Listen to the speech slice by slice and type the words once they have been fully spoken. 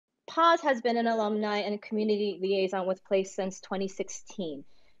Paz has been an alumni and community liaison with Place since 2016.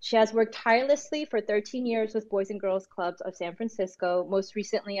 She has worked tirelessly for 13 years with Boys and Girls Clubs of San Francisco, most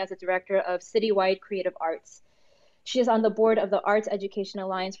recently as a director of Citywide Creative Arts. She is on the board of the Arts Education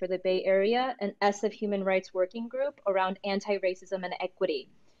Alliance for the Bay Area, an SF Human Rights Working Group around anti-racism and equity.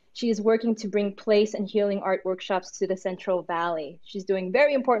 She is working to bring place and healing art workshops to the Central Valley. She's doing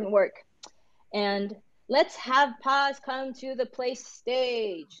very important work. And let's have Paz come to the Place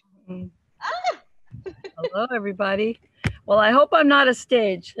stage. Hello, everybody. Well, I hope I'm not a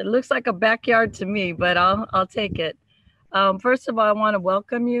stage. It looks like a backyard to me, but I'll take it. First of all, I want to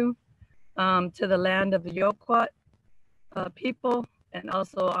welcome you to the land of the Yokwat people, and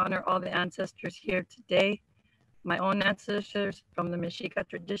also honor all the ancestors here today. My own ancestors from the Mexica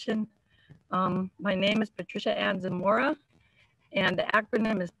tradition. My name is Patricia Zamora, and the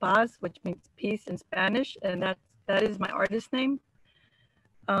acronym is PAZ, which means peace in Spanish, and that is my artist name.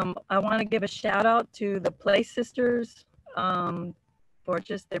 I want to give a shout out to the Place Sisters for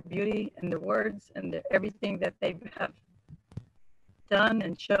just their beauty and their words and everything that they have done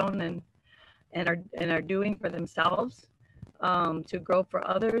and shown and are doing for themselves to grow for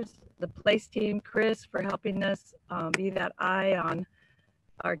others. The Place team, Chris, for helping us be that eye on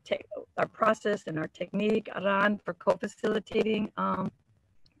our process and our technique. Ahran for co-facilitating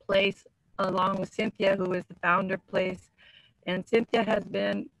Place, along with Cynthia, who is the founder of Place. And Cynthia has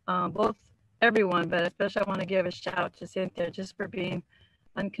been everyone, but especially I want to give a shout out to Cynthia just for being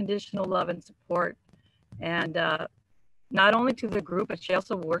unconditional love and support. And not only to the group, but she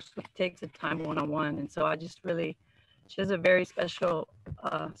also takes the time one-on-one. And so she has a very special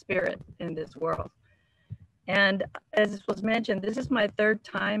spirit in this world. And as was mentioned, this is my third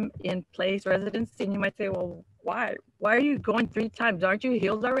time in Place residency. And you might say, well, why? Why are you going 3 times? Aren't you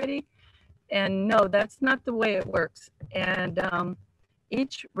healed already? And no, that's not the way it works. And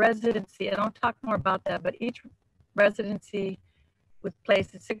each residency, and I'll talk more about that, but each residency with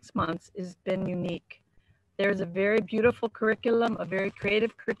Place is 6 months has been unique. There's a very beautiful curriculum, a very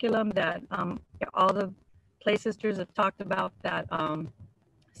creative curriculum that all the Place sisters have talked about that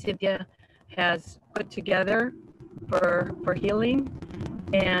Cynthia has put together for healing.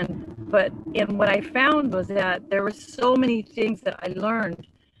 But what I found was that there were so many things that I learned.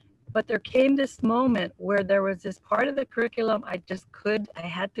 But there came this moment where there was this part of the curriculum I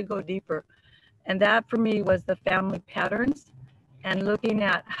had to go deeper. And that for me was the family patterns and looking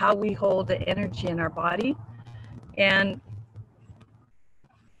at how we hold the energy in our body. And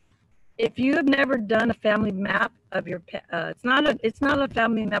if you have never done a family map of your, it's not a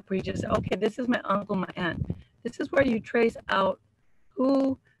family map where you just say, okay, this is my uncle, my aunt. This is where you trace out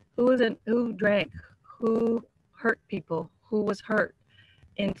who drank, who hurt people, who was hurt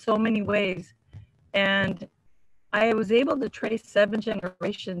in so many ways. And I was able to trace 7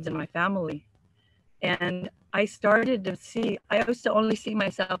 generations in my family. And I started to see, I used to only see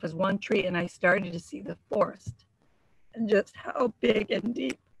myself as one tree, and I started to see the forest and just how big and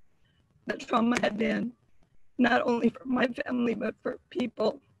deep the trauma had been, not only for my family, but for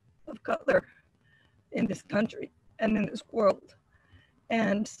people of color in this country and in this world.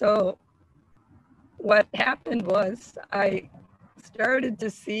 And so what happened was I started to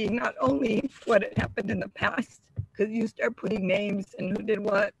see not only what had happened in the past, because you start putting names and who did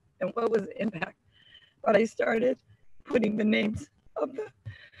what and what was the impact, but I started putting the names of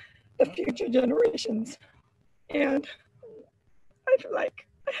the future generations. And I feel like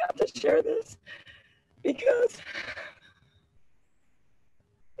I have to share this because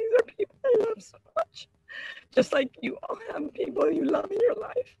these are people I love so much. Just like you all have people you love in your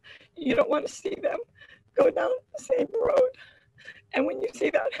life. You don't want to see them go down the same road. And when you see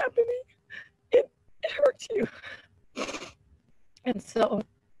that happening, it hurts you. And so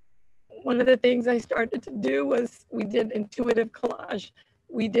one of the things I started to do was we did intuitive collage.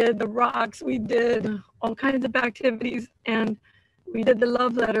 We did the rocks, we did all kinds of activities, and we did the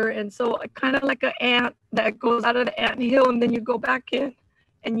love letter. And so kind of like an ant that goes out of the ant hill, and then you go back in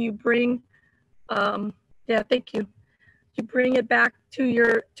and you bring, thank you. You bring it back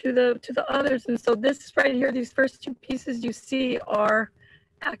to the others. And so this right here, these first 2 pieces you see are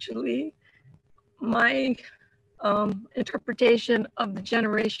actually my interpretation of the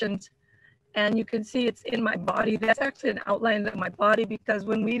generations. And you can see it's in my body. That's actually an outline of my body, because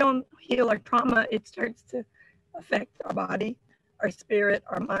when we don't heal our trauma, it starts to affect our body, our spirit,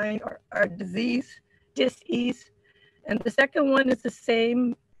 our mind, our dis-ease. And the second one is the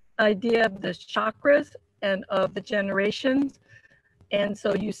same idea of the chakras and of the generations. And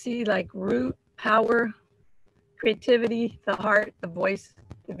so you see like root, power, creativity, the heart, the voice,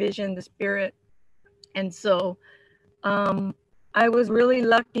 the vision, the spirit. And so I was really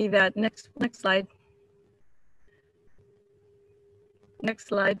lucky that, next slide. Next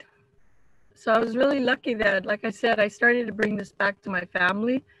slide. So I was really lucky that, like I said, I started to bring this back to my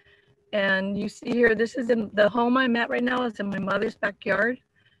family. And you see here, this is in the home I'm at right now. It's in my mother's backyard.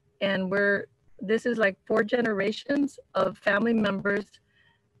 And this is like 4 generations of family members.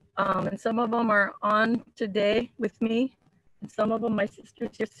 And some of them are on today with me. And some of them, my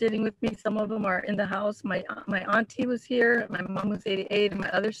sister's here sitting with me. Some of them are in the house. My auntie was here. My mom was 88, and my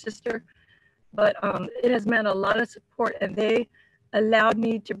other sister. But it has meant a lot of support, and they allowed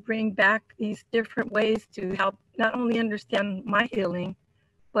me to bring back these different ways to help not only understand my healing,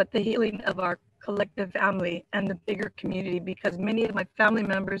 but the healing of our collective family and the bigger community, because many of my family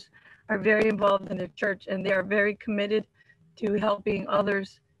members are very involved in their church, and they are very committed to helping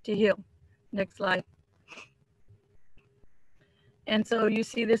others to heal. Next slide. And so you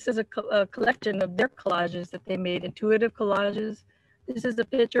see, this is a collection of their collages that they made, intuitive collages. This is a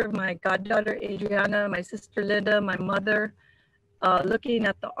picture of my goddaughter, Adriana, my sister, Linda, my mother, looking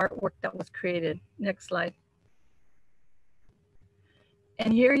at the artwork that was created. Next slide.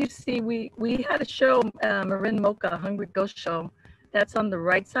 And here you see, we had a show, Marin Mocha, Hungry Ghost Show. That's on the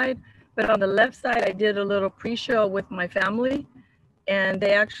right side. But on the left side, I did a little pre-show with my family, and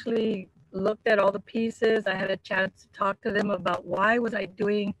they actually looked at all the pieces. I had a chance to talk to them about why was I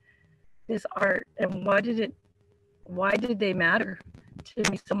doing this art, and why did they matter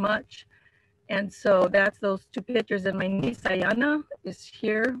to me so much. And so that's those 2 pictures. And my niece Ayana is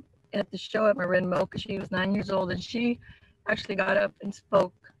here at the show at Marin Mocha. She was 9 years old, and she actually got up and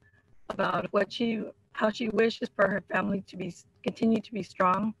spoke about how she wishes for her family to continue to be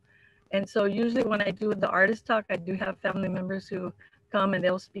strong. And so usually when I do the artist talk, I do have family members who come and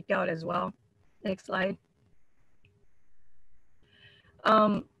they'll speak out as well. Next slide.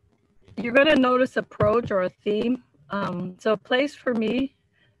 You're going to notice approach or a theme. So place for me,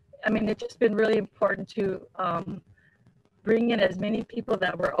 I mean, it's just been really important to bring in as many people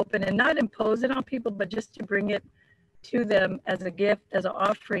that were open, and not impose it on people, but just to bring it to them as a gift, as an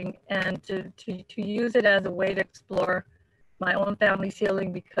offering, and to use it as a way to explore my own family's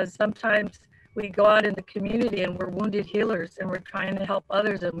healing, because sometimes we go out in the community and we're wounded healers and we're trying to help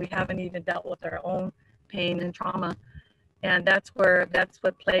others, and we haven't even dealt with our own pain and trauma. And that's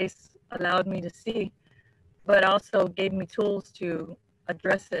what place allowed me to see, but also gave me tools to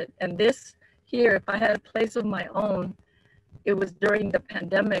address it. And this here, if I had a place of my own, it was during the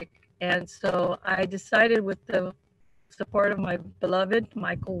pandemic. And so I decided, with the support of my beloved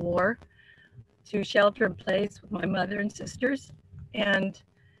Michael War, to shelter in place with my mother and sisters. And,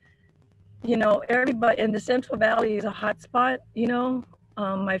 you know, everybody in the Central Valley is a hot spot. You know,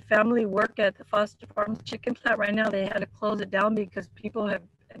 my family work at the Foster Farms chicken plant right now. They had to close it down because people have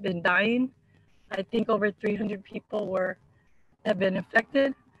been dying. I think over 300 people have been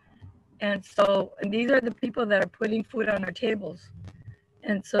infected. And so, and these are the people that are putting food on our tables.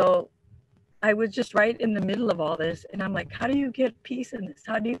 And so I was just right in the middle of all this. And I'm like, how do you get peace in this?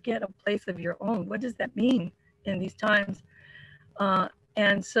 How do you get a place of your own? What does that mean in these times?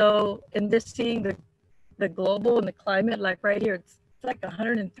 And so in this, seeing the global and the climate, like right here, it's like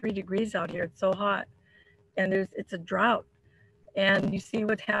 103 degrees out here. It's so hot. And it's a drought. And you see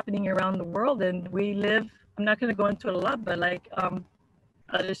what's happening around the world. And we live, I'm not going to go into it a lot, but like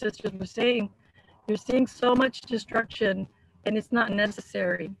other sisters were saying, you're seeing so much destruction, and it's not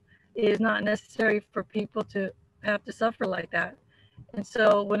necessary. It is not necessary for people to have to suffer like that. And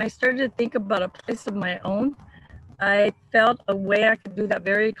so when I started to think about a place of my own, I felt a way I could do that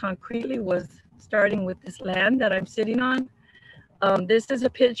very concretely was starting with this land that I'm sitting on. This is a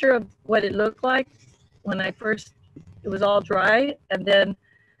picture of what it looked like when it was all dry. And then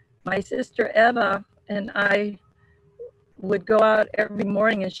my sister Eva and I would go out every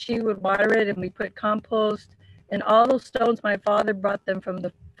morning, and she would water it, and we put compost, and all those stones, my father brought them from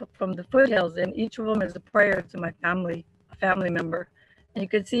the foothills, and each of them is a prayer to my family, a family member. And you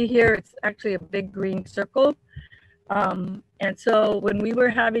can see here, it's actually a big green circle. And so when we were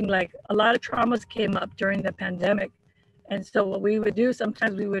having, like, a lot of traumas came up during the pandemic. And so what we would do,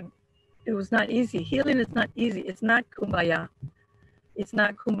 sometimes it was not easy. Healing is not easy. It's not kumbaya. It's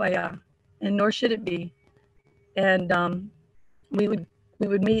not kumbaya, and nor should it be. And we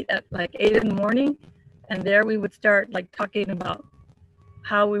would meet at like 8 in the morning, and there we would start like talking about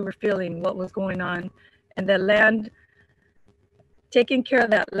how we were feeling, what was going on, and the land, taking care of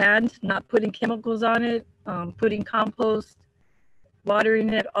that land, not putting chemicals on it, putting compost, watering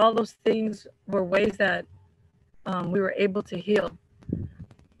it, all those things were ways that we were able to heal.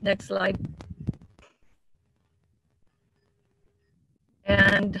 Next slide.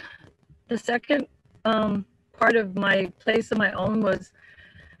 And the second part of my place of my own was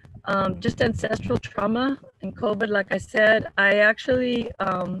just ancestral trauma and COVID. Like I said, I actually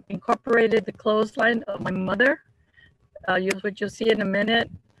incorporated the clothesline of my mother, which you'll see in a minute,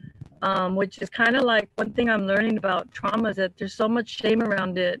 which is kind of like one thing I'm learning about trauma is that there's so much shame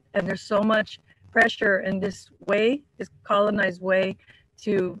around it, and there's so much pressure in this way, this colonized way,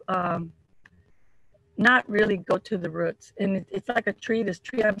 to not really go to the roots. And it's like a tree, this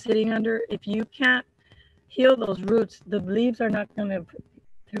tree I'm sitting under. If you can't heal those roots, the leaves are not gonna,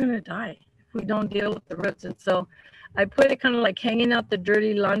 they're gonna die if we don't deal with the roots. And so I put it kind of like hanging out the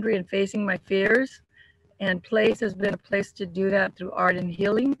dirty laundry and facing my fears. And place has been a place to do that through art and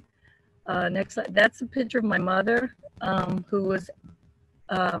healing. Next slide. That's a picture of my mother, who was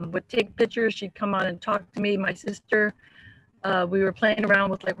would take pictures. She'd come on and talk to me. My sister, we were playing around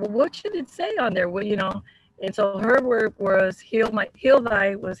with like, well, what should it say on there? Well, you know, and so her word was heal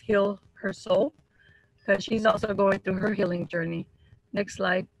thy was heal her soul, because she's also going through her healing journey. Next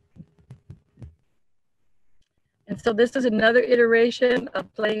slide. And so this is another iteration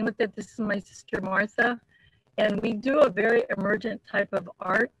of playing with it. This is my sister Martha, and we do a very emergent type of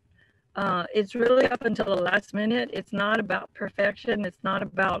art. It's really up until the last minute. It's not about perfection. It's not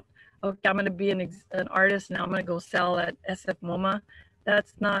about, okay, I'm going to be an artist now, I'm going to go sell at SF MoMA.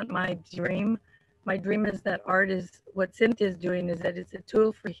 That's not my dream. My dream is that art is what Cynthia is doing, is that it's a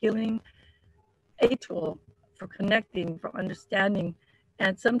tool for healing, a tool for connecting, for understanding.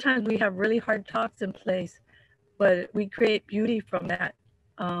 And sometimes we have really hard talks in place, but we create beauty from that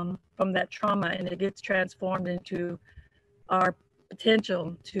trauma, and it gets transformed into our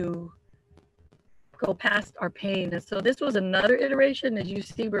potential to go past our pain. And so this was another iteration. As you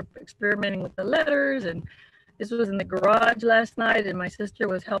see, we're experimenting with the letters, and this was in the garage last night, and my sister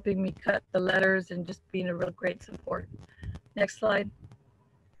was helping me cut the letters and just being a real great support. Next slide.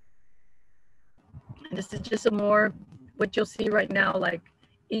 And this is just some more, what you'll see right now, like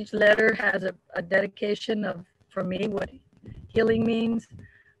each letter has a dedication of, for me, what healing means.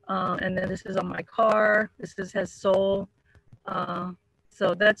 And then this is on my car. This has soul.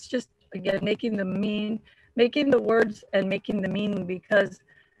 So that's just, again, making the words and making the meaning, because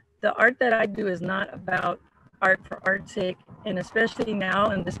the art that I do is not about art for art's sake. And especially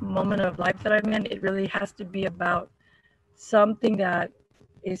now in this moment of life that I'm in, it really has to be about something that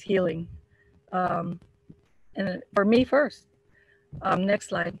is healing. And for me first. Next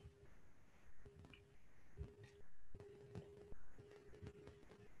slide.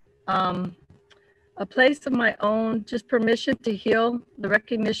 A place of my own, just permission to heal, the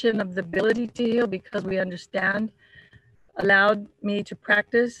recognition of the ability to heal because we understand, allowed me to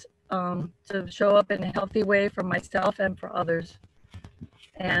practice, to show up in a healthy way for myself and for others.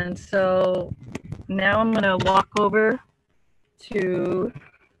 And so now I'm going to walk over to,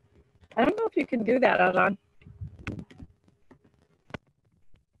 I don't know if you can do that, Ahran.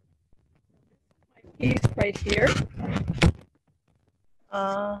 My piece right here.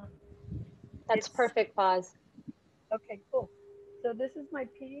 That's perfect, Paz. Okay, cool. So this is my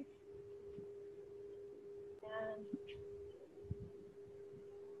piece.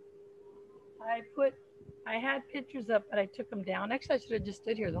 And I had pictures up, but I took them down. Actually, I should have just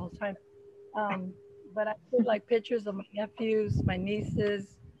stood here the whole time. But I put like pictures of my nephews, my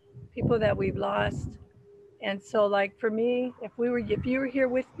nieces, people that we've lost. And so like for me, if you were here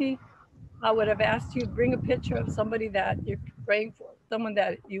with me, I would have asked you to bring a picture of somebody that you're praying for, someone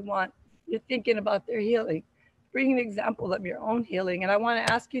that you're thinking about their healing. Bring an example of your own healing. And I want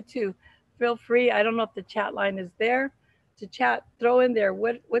to ask you to feel free. I don't know if the chat line is there to chat, throw in there,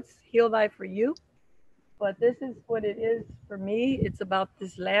 what's Heal Thy for you? But this is what it is for me. It's about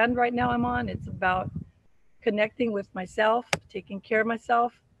this land right now I'm on. It's about connecting with myself, taking care of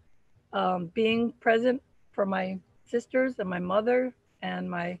myself, being present for my sisters and my mother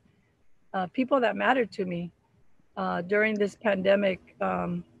and my people that matter to me during this pandemic.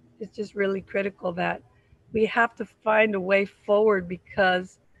 It's just really critical that we have to find a way forward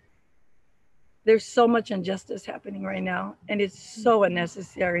because there's so much injustice happening right now, and it's so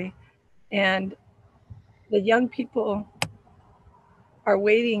unnecessary. And the young people are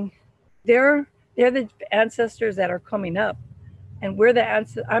waiting. They're the ancestors that are coming up, and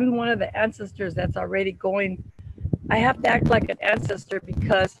I'm one of the ancestors that's already going. I have to act like an ancestor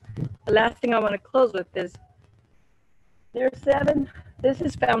because the last thing I want to close with is there's 7. This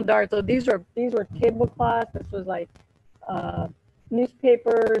is found art. So these were tablecloths. This was like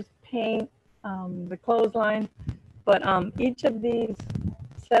newspapers, paint, the clothesline. But each of these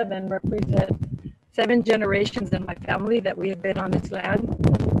 7 represent 7 generations in my family that we have been on this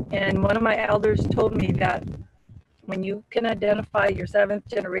land. And one of my elders told me that when you can identify your 7th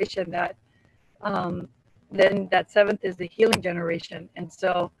generation, that then that seventh is the healing generation. And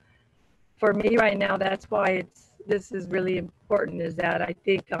so for me right now, that's why this is really important, is that I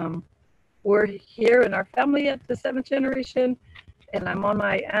think we're here in our family at the seventh generation, and I'm on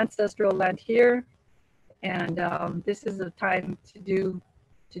my ancestral land here. And this is the time to do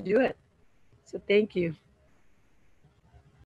it. So thank you.